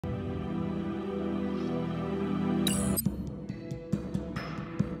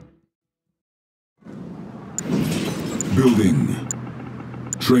Building.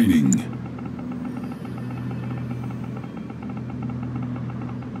 Training.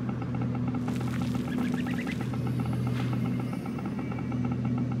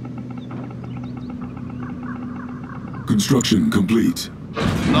 Construction complete.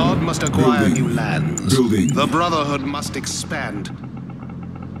 Nod must acquire Building. new lands. Building. The Brotherhood must expand.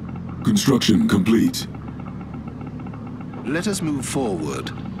 Construction complete. Let us move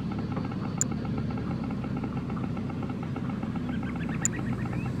forward.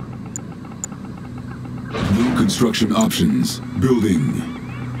 New construction options. Building.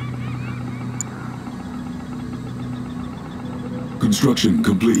 Construction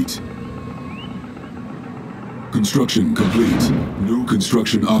complete. Construction complete. New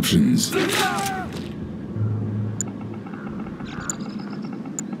construction options.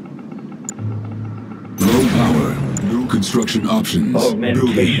 Low power. New construction options.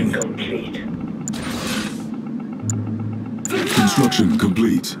 Augmentation Building. complete. Construction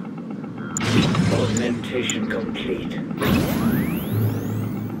complete. Augmentation complete.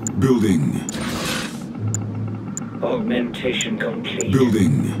 Building. Augmentation complete.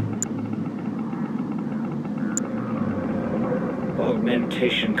 Building.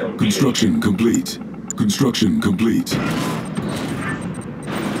 Augmentation complete. Construction complete. Construction complete.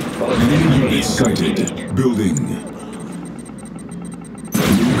 Enemy units sighted. Building.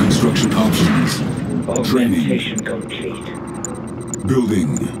 New construction options. Training. Augmentation complete.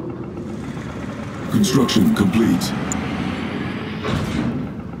 Building. Construction complete.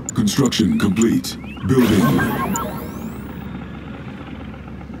 Construction complete. Building.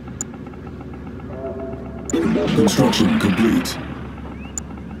 Construction complete.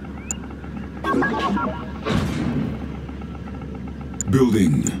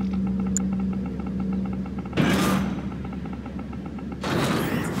 Building.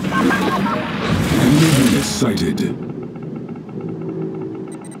 Enemy units sighted.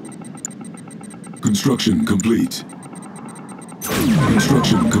 Construction complete.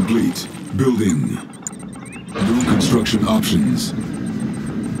 Construction complete. Building. New construction options.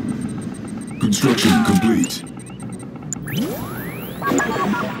 Construction complete.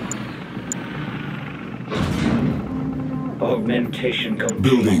 Augmentation complete.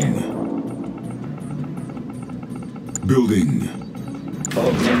 Building. Building.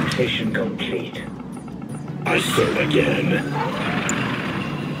 Augmentation complete. I serve again.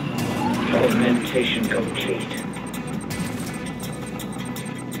 Augmentation complete.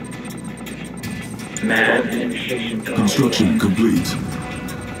 Augmentation complete. Construction complete.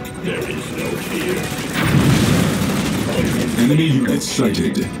 There is no fear. Enemy units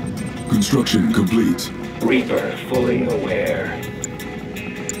sighted. Construction complete. Reaper fully aware.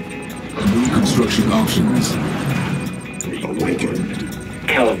 New construction options. Awakened.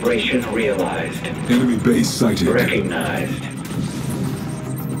 Calibration realized. Enemy base sighted. Recognized.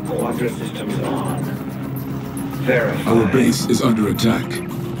 Quadra systems on. Verified. Our base is under attack.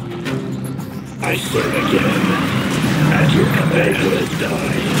 I serve again. At your command, they will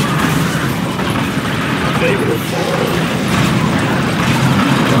die. They will fall.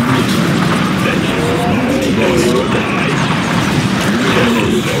 Under attack. They will die. There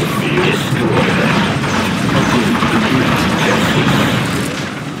is no fear. Destroy them.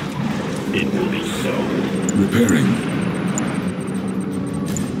 It will be so. Repairing.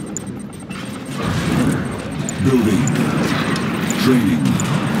 Building. Training.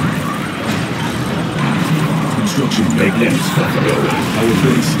 Construction Make them complete. suffer. Our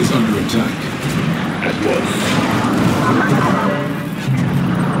base is under attack. At once.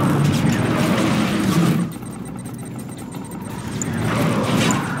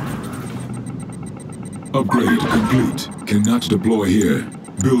 Upgrade complete. Cannot deploy here.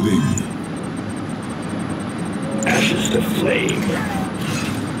 Building. Ashes to flame.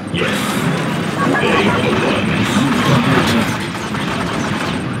 Yes. They are the ones. Under attack.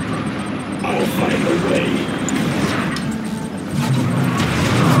 I'll find a way.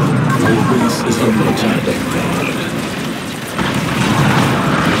 Our base is under attack.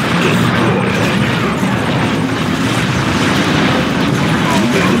 Destroy them.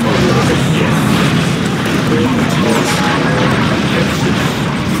 Yes. Unit lost.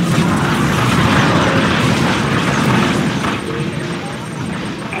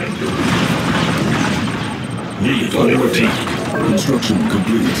 Need Under liberty. attack. Construction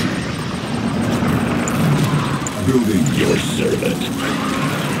complete. Building. Your servant.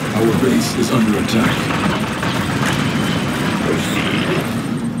 Our base is under attack.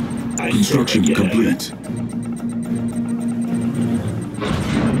 Proceed. I Construction serve again. complete.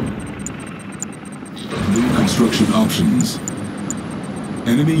 New construction options.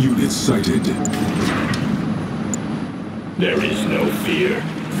 Enemy units sighted. There is no fear.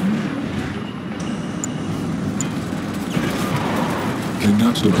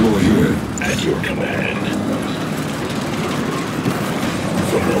 Cannot deploy here. At your command.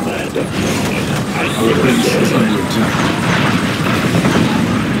 From the land of blood, I Our base is surrender. under attack.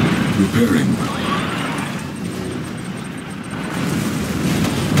 Repairing.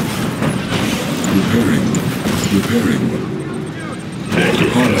 Repairing. Repairing. There is no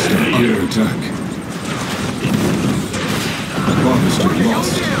Harvester fear. under attack. Harvester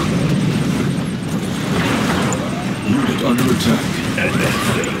lost. Unit under attack.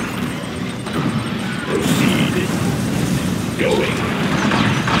 Advancing. Proceed. Going.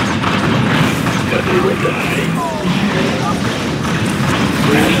 But they will die.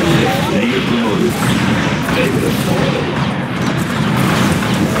 Unit promoted. They will fall.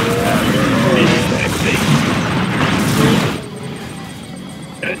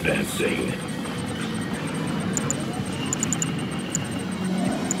 Advancing.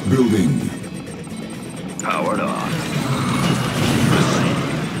 Building. Powered on.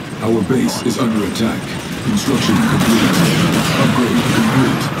 Our base is under attack. Construction complete. Upgrade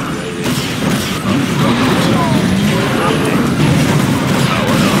complete. Unit under attack.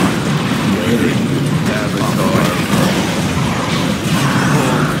 Powered on. Repairing. Avatar.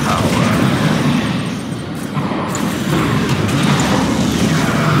 Full power.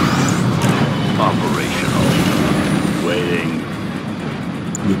 Operational. Waiting.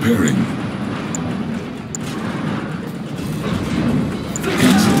 Repairing.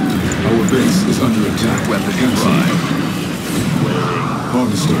 Cancelled. Our base is under attack. Weapon Cancelled. prime.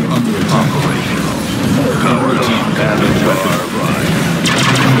 Harvester under attack. Operational. Under Powered on. attack. Avatar prime.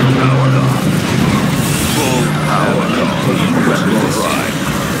 Powered on. Full power. Weapon prime.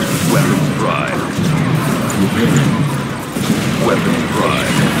 Weapon prime. Repairing. Weapon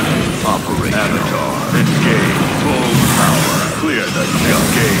prime. Operation. Avatar. Engage. Full power. Clear the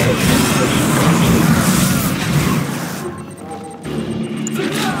junk.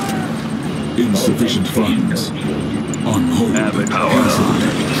 Insufficient funds. On hold. Avatar. Cancelled.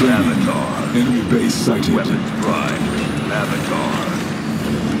 Training. Avatar. Enemy base sighted. Weapon prime.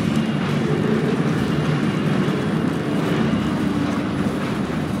 Avatar.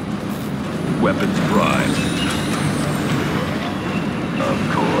 Weapons prime. Of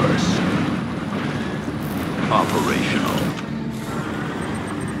course. Operational.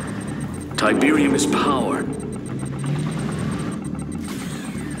 Tiberium is powered.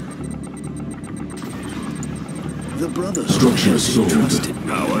 The brothers Structure sold. trusted.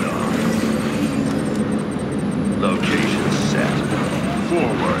 Powered on. Location set.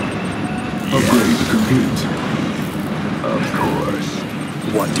 Forward. Upgrade complete. Of course.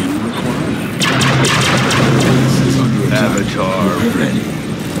 What do you require? Base is under attack. Avatar Repairing. ready.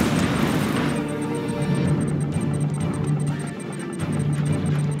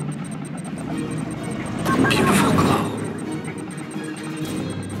 Beautiful glow.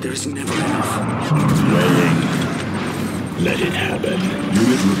 There's never enough. Waiting. Let it happen.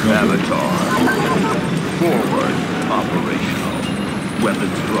 Unit recovered. Avatar. Forward. Operational.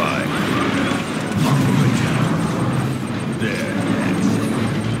 Weapons prime. Operational. There. Next.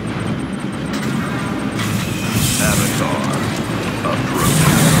 Avatar.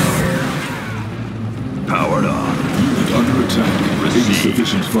 Approaching. Powered on. Unit under attack. Received.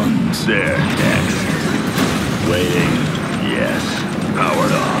 Insufficient funds. There. Next. Waiting. Yes.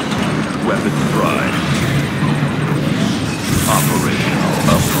 Powered on. Weapons prime. Operational.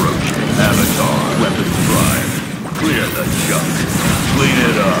 Approaching. Avatar. Weapons prime. Clear the junk. Clean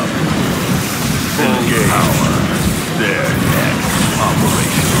it up. Full power. There. Next.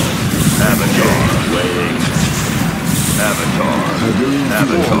 Operational. Avatar. Waiting. Avatar. Tiberium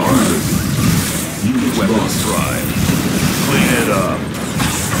Avatar. Unit Weapons lost. prime. Clean it up.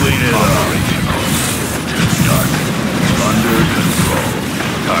 Clean it up. Operational. Start. Under control.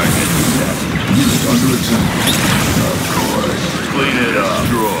 Target set. Unit under attack. Of course. Clean it up.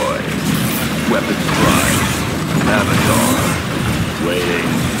 Destroy. Weapons prime. Avatar. Waiting.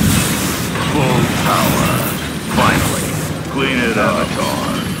 Full power. Finally. Clean it up. Avatar.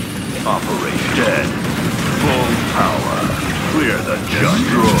 Operation. Dead. Full power. Clear the junk.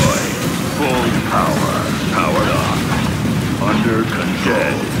 Destroy. Full power. Powered on. Under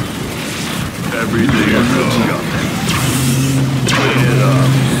control. Everything is junk. Clean it up.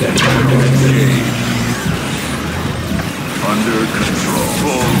 Engage. Under control.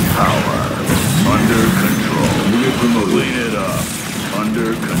 Full power. Under control. Unit promoted. Clean it up. Under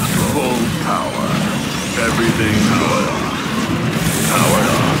control. Full power. Everything's good. Powered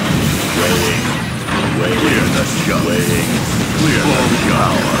on. Waiting. Clear the junk. Waiting. Clear the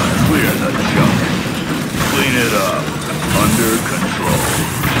junk. Clear the junk. Clean it up. Under control.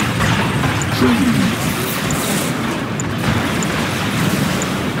 Training.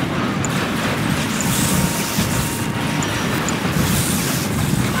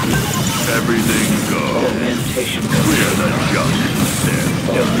 Everything goes. Augmentation Clear the junk.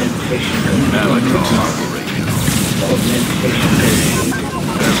 Augmentation Avatar operational. Augmentation complete.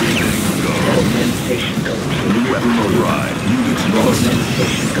 Everything goes. Augmentation complete. Weapons prime. Units lost.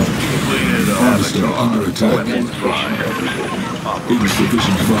 Augmentation complete. Clean it up. Harvester under attack. Weapons prime.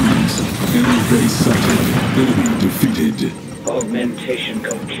 Insufficient funds. Enemy base sighted. Enemy defeated. Augmentation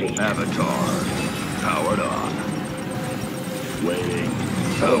complete. Avatar. Powered on. Waiting.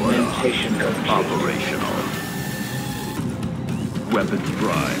 Powered on. Augmentation complete. Operational. Weapons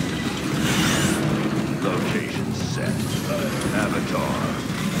prime. Location set. Avatar.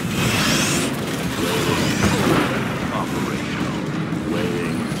 Operational.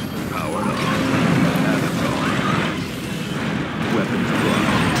 Waiting. Powered on. Avatar. Weapons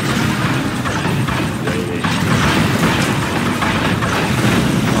prime. Waiting.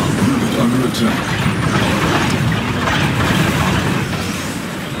 Unit under attack.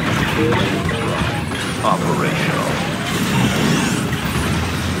 Operational.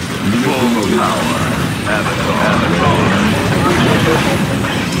 Unit Full promoted. power. Avatar.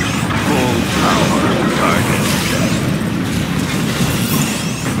 Full power. Target set.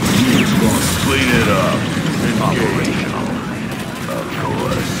 Unit lost. Clean it up. Operational. Of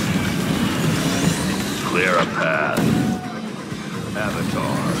course. Clear a path.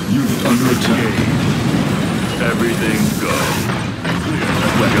 Avatar. Unit under attack. Everything goes. Clear the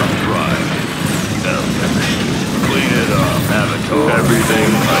weapon drive. Clean it up. Avatar. Everything.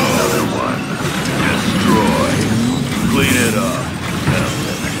 Another one. Destroy. Clean it up.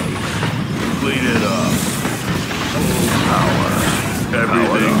 Clean it up. Full power.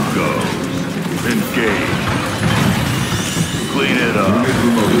 Everything goes. Engage. Clean it up. Unit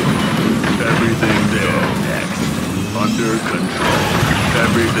promoted. Everything there. Next. Under control.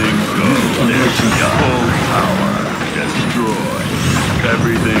 Everything goes. Full power. Destroy.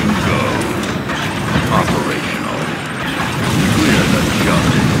 Everything goes. Operational. Clear the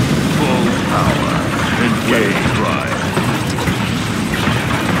junk. Full power. Engage drive.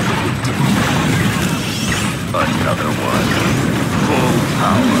 Another one. Full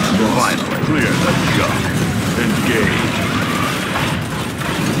power. Finally. Clear the junk. Engage.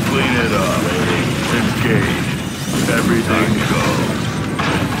 Clean it up. Engage. Everything goes.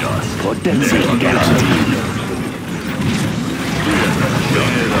 Dust. Potency guaranteed.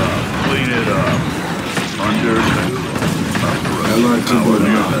 Clean it up. Clean it up. Under control. Allied tempo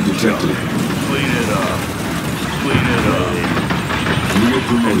not detected. Clean it up. Clean it up. Unit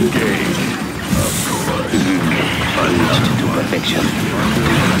promoted. Engage. Of course. Reached to perfection. Under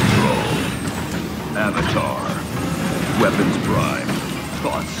control. Avatar. Weapons prime.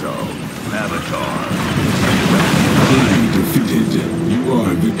 Thought so. Avatar. Enemy defeated. You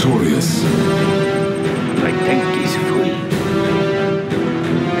are victorious. My tank is free.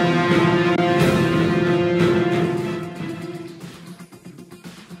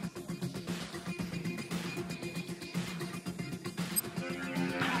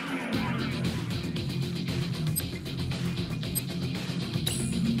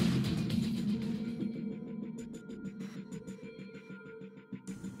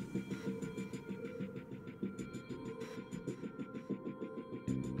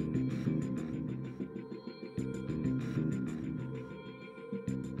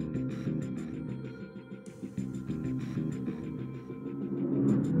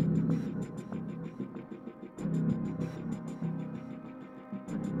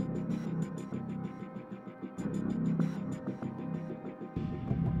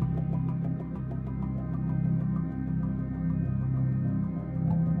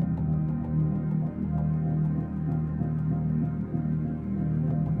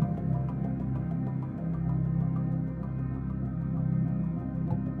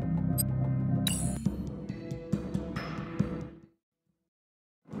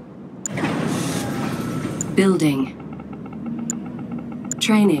 Building.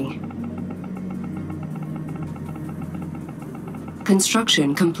 Training.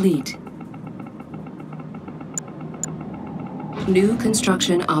 Construction complete. New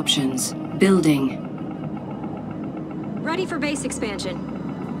construction options. Building. Ready for base expansion.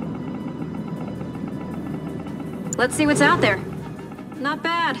 Let's see what's out there. Not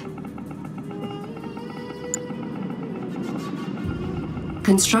bad.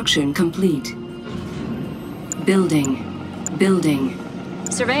 Construction complete. Building. Building.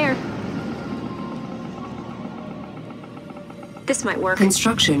 Surveyor. This might work.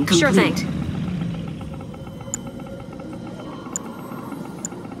 Construction complete. Sure thing.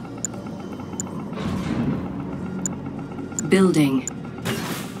 Building.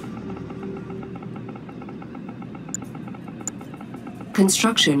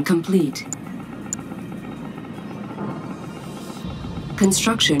 Construction complete.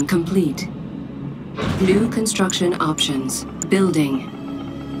 Construction complete. New construction options. Building.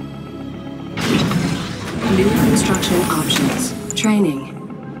 New construction options. Training.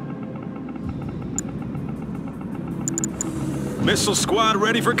 Missile squad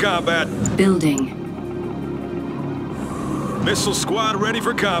ready for combat. Building. Missile squad ready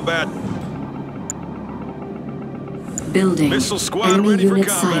for combat. Building. Missile squad Enemy ready for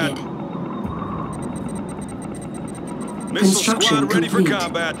units combat. sighted. Missile Construction squad ready for complete.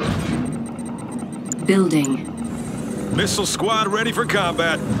 combat. Building. Missile squad ready for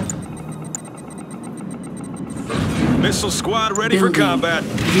combat. Missile squad ready for Building. combat.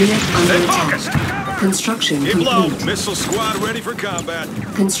 Unit under Stay attack. focused. Construction Keep low. complete. Missile squad ready for combat.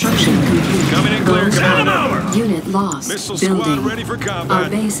 Construction complete. Coming in clear. Goals Coming locked. over. Unit lost. Missile Building. squad ready for Our combat.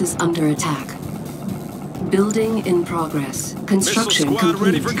 base is under attack. Building in progress. Missile Construction squad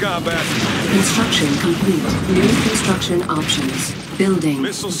ready complete. for combat. Construction complete. New construction options. Building.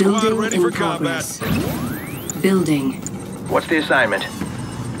 Missile squad Building ready in for progress. Building. What's the assignment?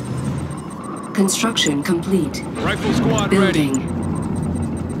 Construction complete. Rifle squad Building. ready.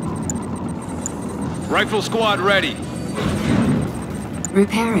 Rifle squad ready.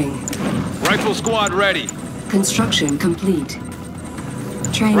 Repairing. Rifle squad ready. Construction complete.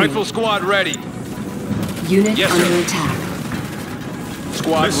 Training. Rifle squad ready. Unit Yes, under sir. attack.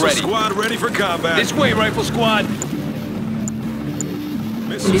 Squad Missile ready. Squad ready for combat. This way, rifle squad.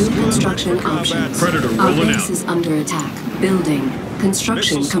 Missile New squad construction ready for combat. options. Predator Our rolling base out. is under attack. Building.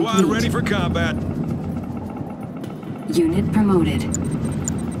 Construction Missile squad complete. ready for combat. Unit promoted.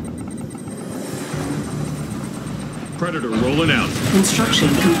 Predator rolling out. Construction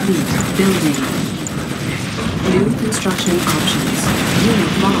complete. Building. New construction options.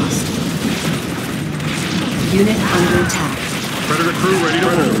 Unit lost. Unit under attack. Predator crew ready to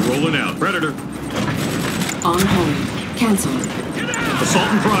roll. Rolling out. Predator. On hold. Cancel.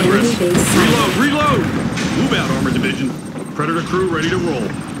 Assault in progress. Enemy base sighted. Reload. Move out, Armored Division. Predator crew ready to roll.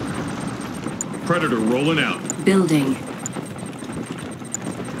 Predator rolling out. Building.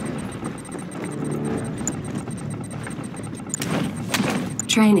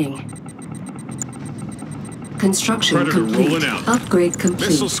 Training. Construction Predator complete. rolling out. Upgrade complete.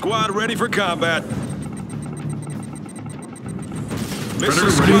 Missile squad ready for combat. Missile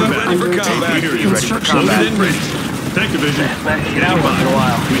Predator squad ready ready for for battle. combat. Here, you ready for Construction combat? Loaded and complete. ready. Tank Division. Get out once in a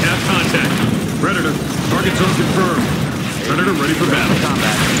while. We have contact. Predator. Target zone confirmed. Predator ready for battle.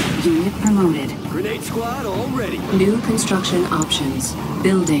 Unit promoted. Grenade squad already. New construction options.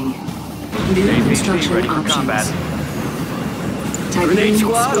 Building. New construction ready for options. combat. Tiberium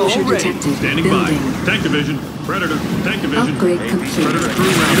squad exposure already. detected. Standing Building. by. Tank Division. Predator. Tank Division. Upgrade complete. Predator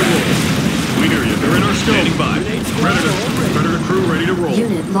crew ready to roll. We hear you. They're in our scope. Standing by. Predator. Predator crew ready to roll.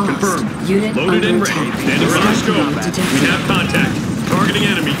 Unit lost. Confirmed. Unit Loaded and under ready. attack. Standing by our scope. Detected. We have contact. Targeting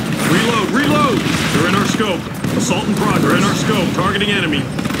enemy. Reload. They're in our scope. Assault in progress. They're in our scope. Targeting enemy.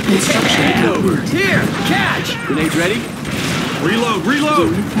 Construction complete. Here, catch. Grenades ready. Reload.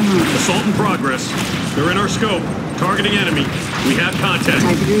 Unit promoted. Assault in progress. They're in our scope. Targeting enemy. We have contact.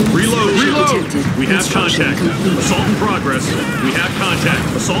 Tiberium Reload. exposure detected. We have Construction contact. complete. Assault in progress. We have contact.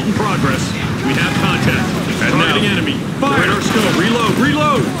 Assault in progress. We have contact. Targeting enemy. Fire. They're in our scope.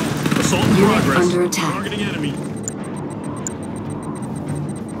 Reload. Assault in Unit progress. under attack. Targeting enemy.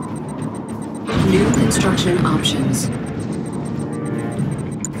 New construction options.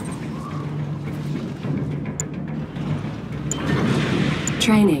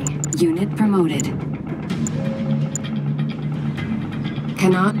 Training. Unit promoted.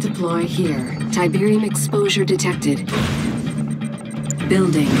 Cannot deploy here. Tiberium exposure detected.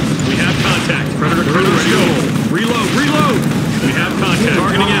 Building. We have contact. Predator crew ready to roll. Reload. We have contact.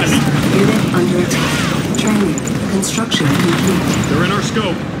 Targeting enemy. Unit under attack. Training. Construction complete. They're in our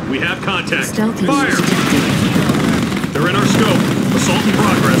scope. We have contact. Stealth Fire. unit detected. They're in our scope. Assault in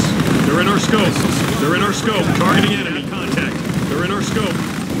progress. They're in our scope. They're in our scope. Targeting enemy. Contact. They're in our scope.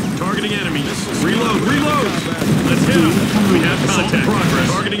 Targeting enemy. Reload. Let's hit them. We have contact.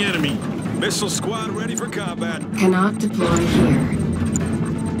 Progress. Targeting enemy. Missile squad ready for combat. Cannot deploy here.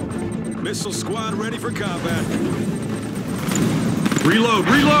 Missile squad ready for combat. Reload.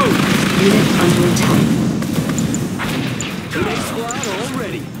 Unit under attack. Grenade squad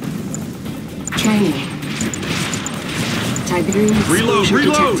already. Training. Tiberium exposure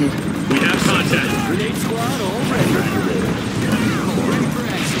Reload. detected. We have contact. Grenade squad already.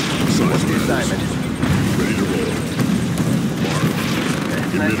 What's the assignment?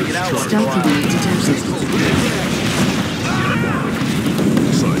 Nice to get out once in a Stealth while. unit detected.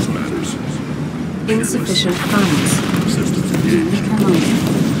 Insufficient funds. Systems Unit engaged. promoted.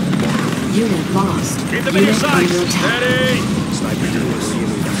 Unit lost. Keep them in your Unit sights. under attack. Steady. Sniper fearless.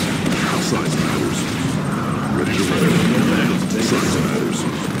 Size matters. Ready to roll. Size matters.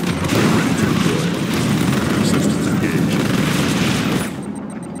 Ready to deploy. Systems engaged.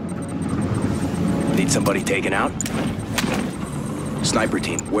 Need somebody taken out? Sniper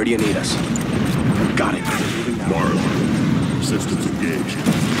team, where do you need us? Got it. Marv. Systems engaged.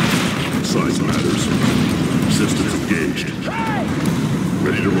 Size matters. Systems engaged.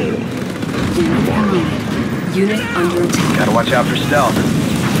 Ready to roll. Unit promoted. Unit under attack. Gotta watch out for stealth.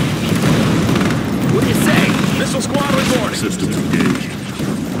 What do you say? Missile squad reporting. Systems engaged.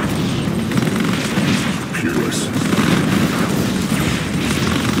 Fearless.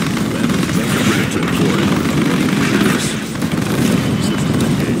 Ready to deploy. Fearless. Systems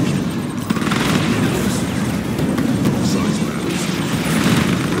engaged. Fearless. Size matters.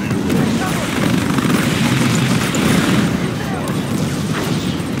 Ready to roll.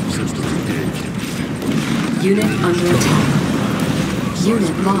 Systems engaged. Unit under attack.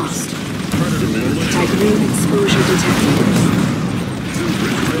 Unit lost. Typhoon exposure detected.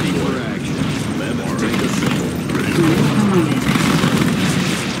 Ready for action. Ready to Unit promoted.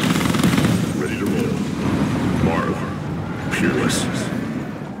 Ready to roll. Marv. Fearless.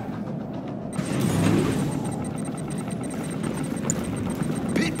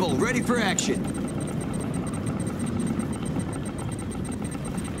 Pitbull, ready for action.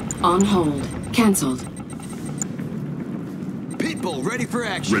 On hold. Cancelled. Pitbull, ready for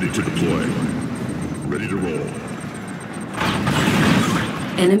action. Ready to deploy. Ready to roll.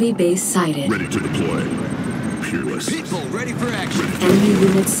 Enemy base sighted. Ready to deploy. Fearless. Pitbull, ready for action. Enemy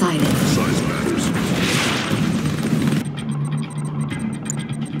unit sighted. Size matters.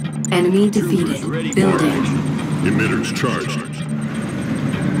 Enemy defeated. Building. Emitters charged.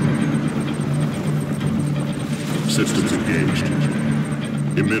 Systems engaged.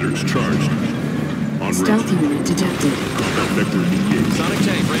 Emitters charged. En Stealth route. unit detected. Combat vector engaged. Sonic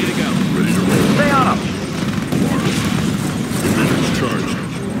tank, ready to go. Ready to roll. Stay on 'em. Marv. Emitters charged.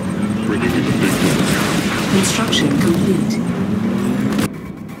 Bringing in the big guns. Construction complete.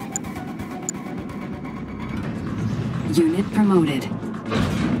 Unit promoted.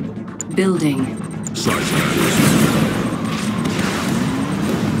 Building. Size matters.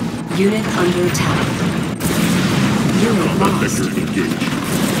 Unit under attack. Unit Combat lost. vector engaged.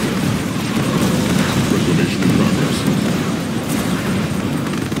 Reclamation in progress.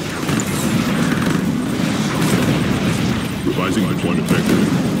 Revising deployment vector.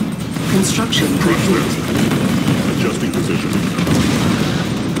 Construction complete. Adjusting position.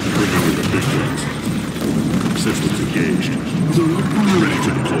 Bringing in the big guns. Systems engaged. Unit Ready promoted. to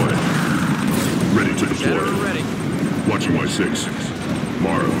deploy. Ready to General deploy. ready. Watching my 6.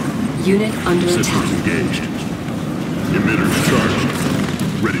 Marv. Unit under Systems attack. engaged. Emitters charged.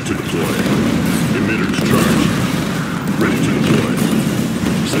 Ready to deploy. Emitters charged. Ready to deploy.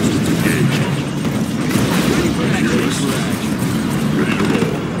 Systems engaged. Fearless. Ready to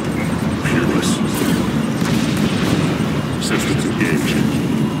roll. Fearless. Systems engaged.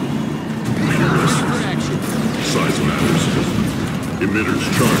 Fearless. For action. Size matters. Emitters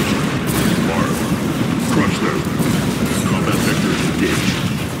charged. Marv. Crush them. Combat vectors engaged.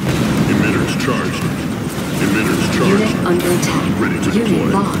 Emitters charged. Emitters Unit charged. under attack. Ready to Unit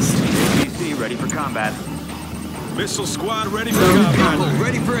deploy. lost. APC, ready for combat. Missile squad ready for Drone combat. power. Pitbull,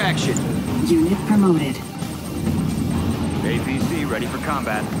 ready for action. Unit promoted. APC, ready for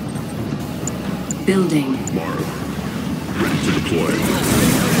combat. Building. Marv. Ready to deploy.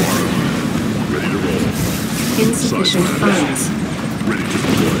 Marv. Ready to roll. Insufficient Size funds. Ready to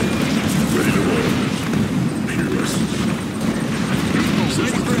deploy. Ready to roll. Fearless.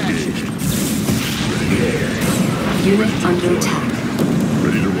 Systems engaged. Ready to roll. Unit under attack.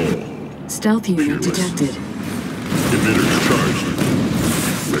 Ready to roll. Stealth unit Fearless. detected. Emitters charged.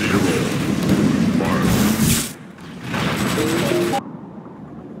 Ready to roll. Marv.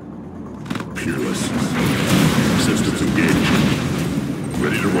 Fearless. Systems engaged.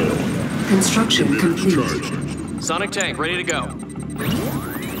 Ready to roll. Construction Emitters complete. charged. Sonic tank, ready to go.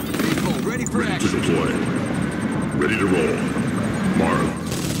 Pitbull, ready for Ready to action. deploy. Ready to roll. Marv.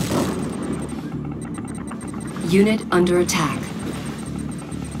 Unit under attack.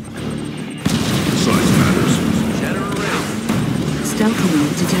 Size matters. General ready. Stealth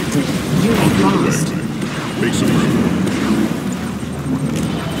unit detected. Unit lost. Make some room.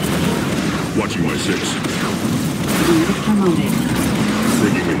 Watching my 6. Unit promoted.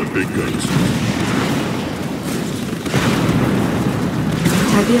 Bringing in the big guns.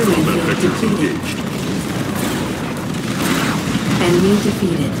 Tiberium Combat field vectors depleted. engaged. Enemy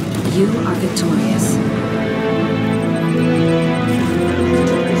defeated. You are victorious.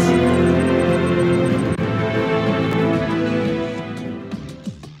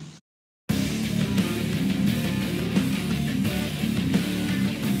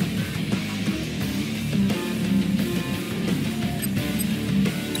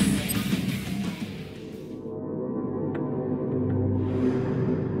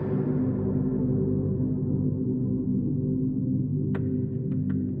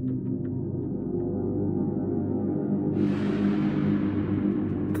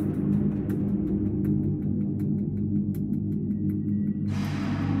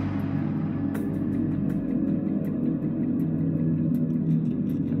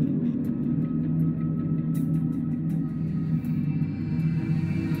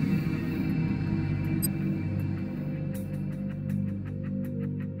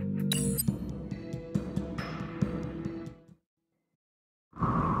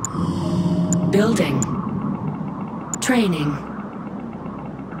 Building. Training.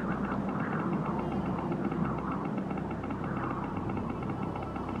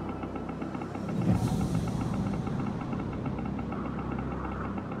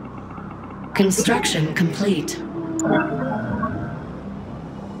 Construction complete.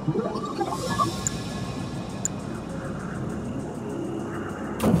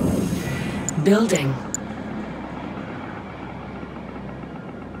 Building.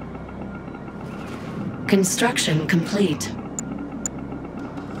 Construction complete.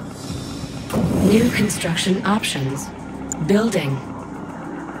 New construction options. Building.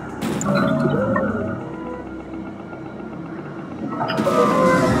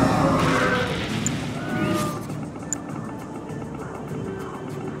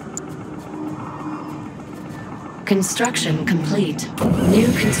 Construction complete.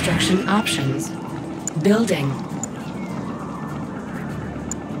 New construction options. Building.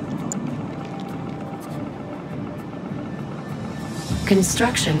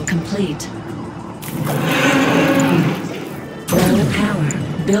 Construction complete. Low power.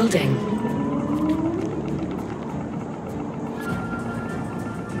 Building.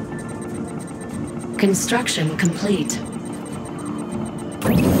 Construction complete.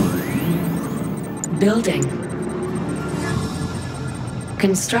 Building.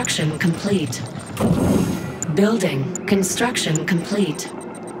 Construction complete. Building. Construction complete.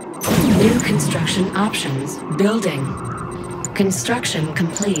 New construction options. Building. Construction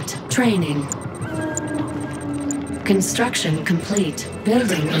complete. Training. Construction complete.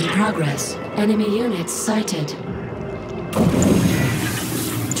 Building in progress. Enemy units sighted.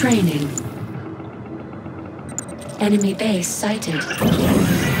 Training. Enemy base sighted.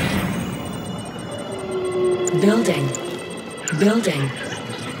 Building. Building.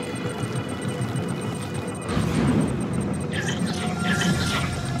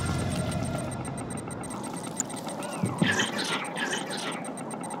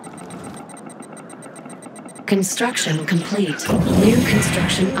 Construction complete. New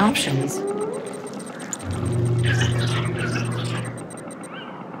construction options.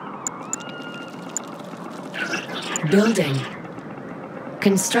 Building.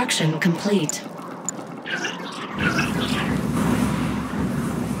 Construction complete.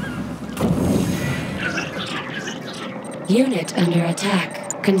 Unit under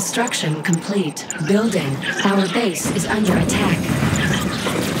attack. Construction complete. Building. Our base is under attack.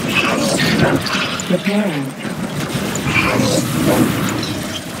 Repairing.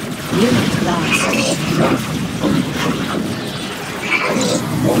 Unit lost.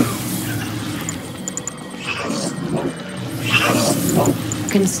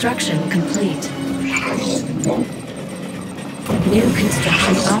 Construction complete. New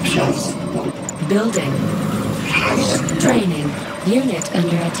construction options. Building. Training. Unit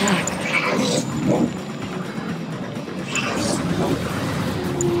under attack.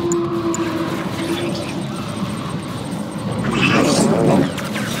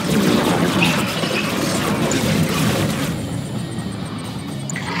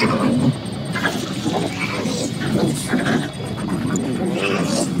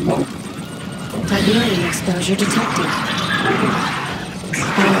 Tiberium exposure detected.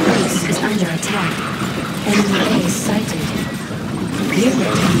 Our base is under attack. Enemy base sighted.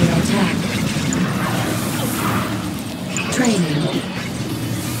 Unit under attack. Training.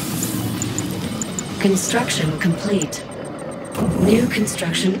 Construction complete. New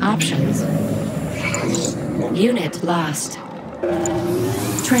construction options. Unit lost.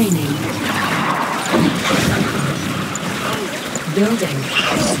 Training. Building.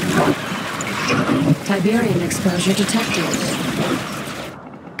 Tiberium exposure detected.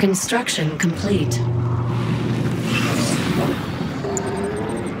 Construction complete.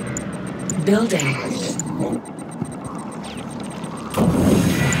 Building.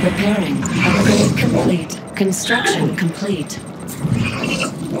 Repairing. Upgrade complete. Construction complete.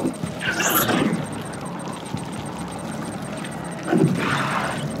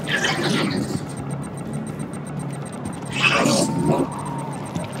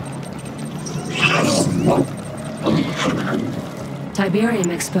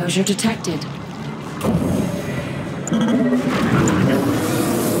 Tiberium exposure detected.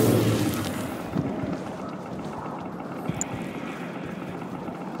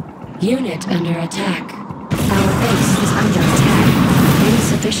 Unit under attack. Our base is under attack.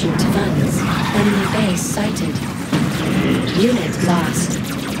 Insufficient funds. Enemy base sighted. Unit lost.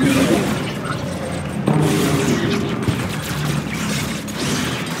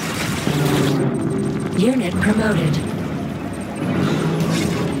 Unit promoted.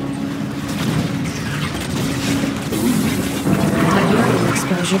 Tiberium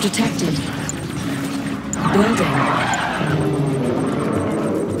exposure detected. Building.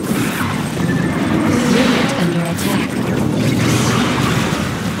 Unit under attack.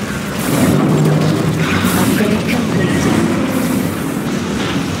 Upgrade complete.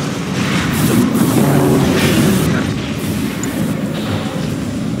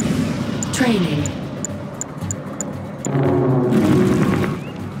 Training.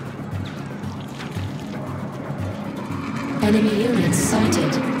 Enemy units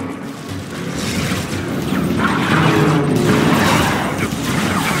sighted.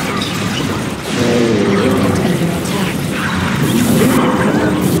 Unit under attack. Unit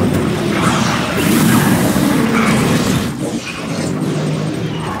promoted.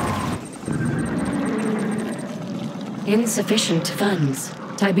 Insufficient funds.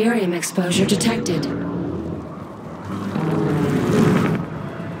 Tiberium exposure detected.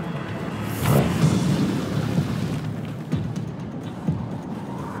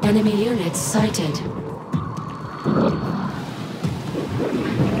 Enemy units sighted.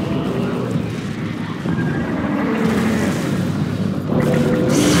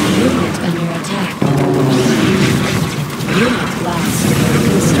 Unit under attack. Unit lost.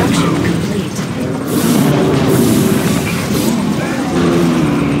 Construction complete.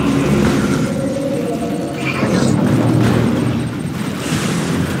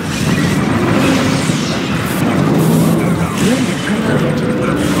 Unit promoted.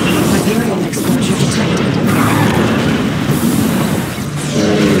 Tiberium exposure detected.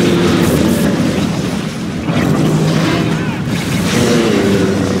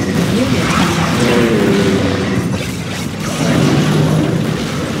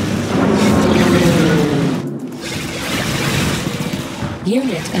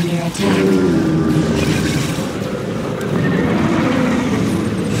 Unit under attack. Unit under attack.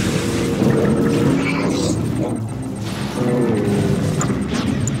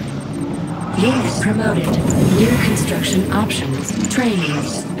 Unit promoted. New construction options. Training.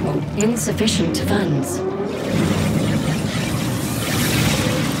 Insufficient funds.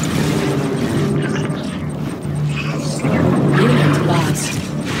 Unit lost.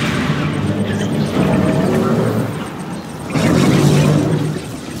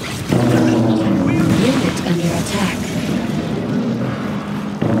 Unit under attack.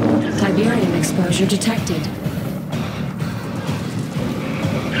 Tiberium exposure detected.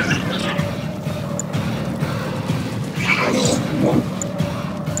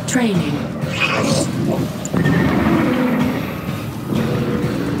 Training.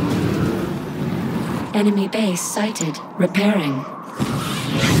 Enemy base sighted. Repairing.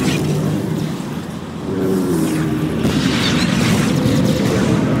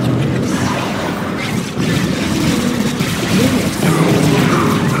 Unit under attack.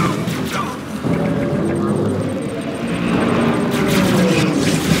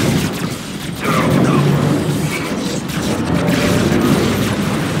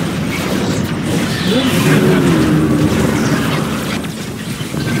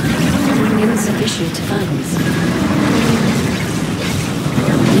 Insufficient funds.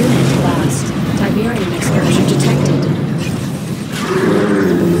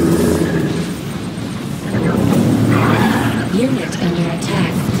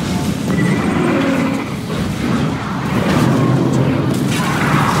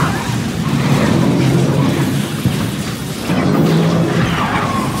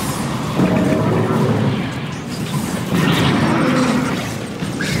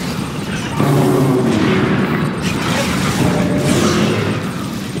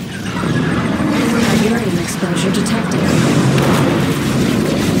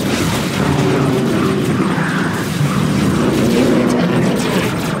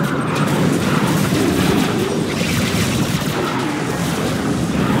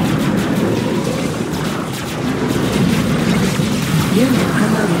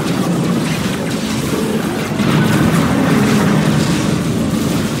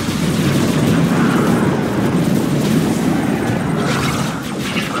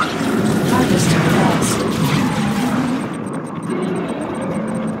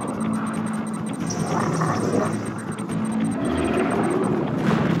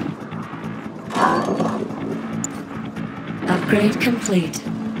 complete.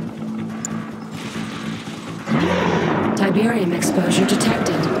 Tiberium exposure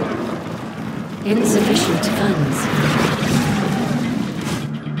detected. Insufficient funds.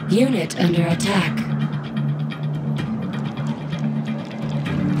 Unit under attack.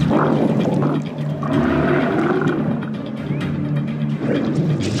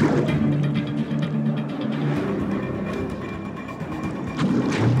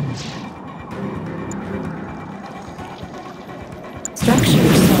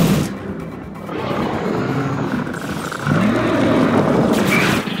 Structure sold.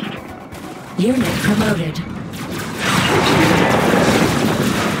 Unit promoted.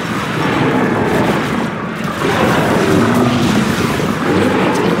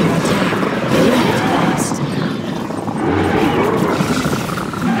 Unit under attack. Unit lost.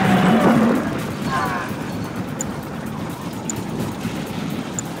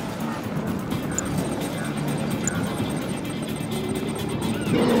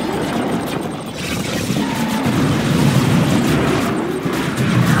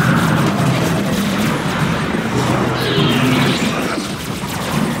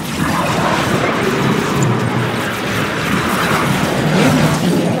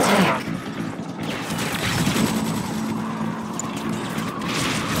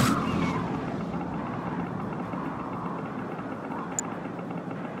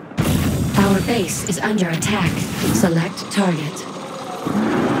 Our base is under attack. Select target.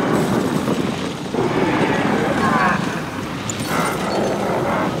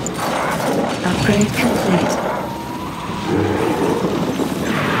 Upgrade complete.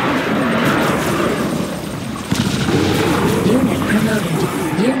 Unit promoted.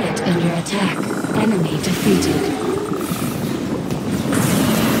 Unit under attack. Enemy defeated.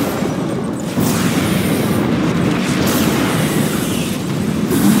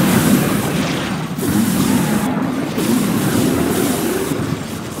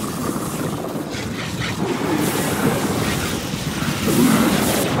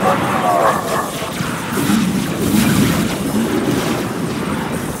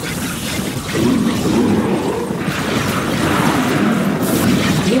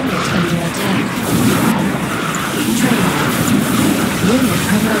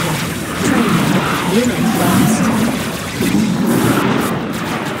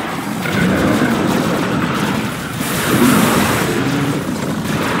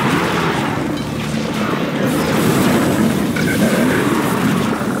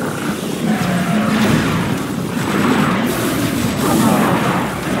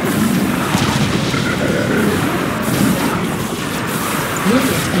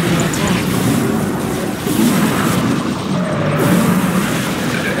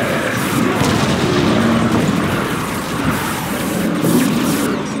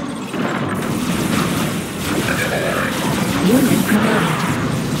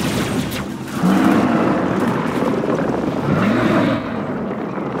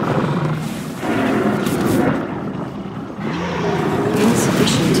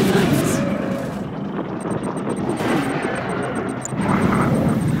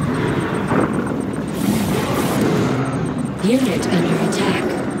 Unit under attack.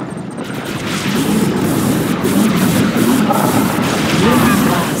 Unit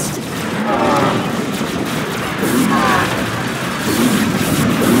lost.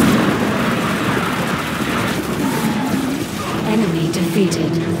 Enemy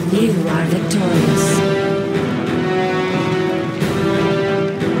defeated. You are victorious.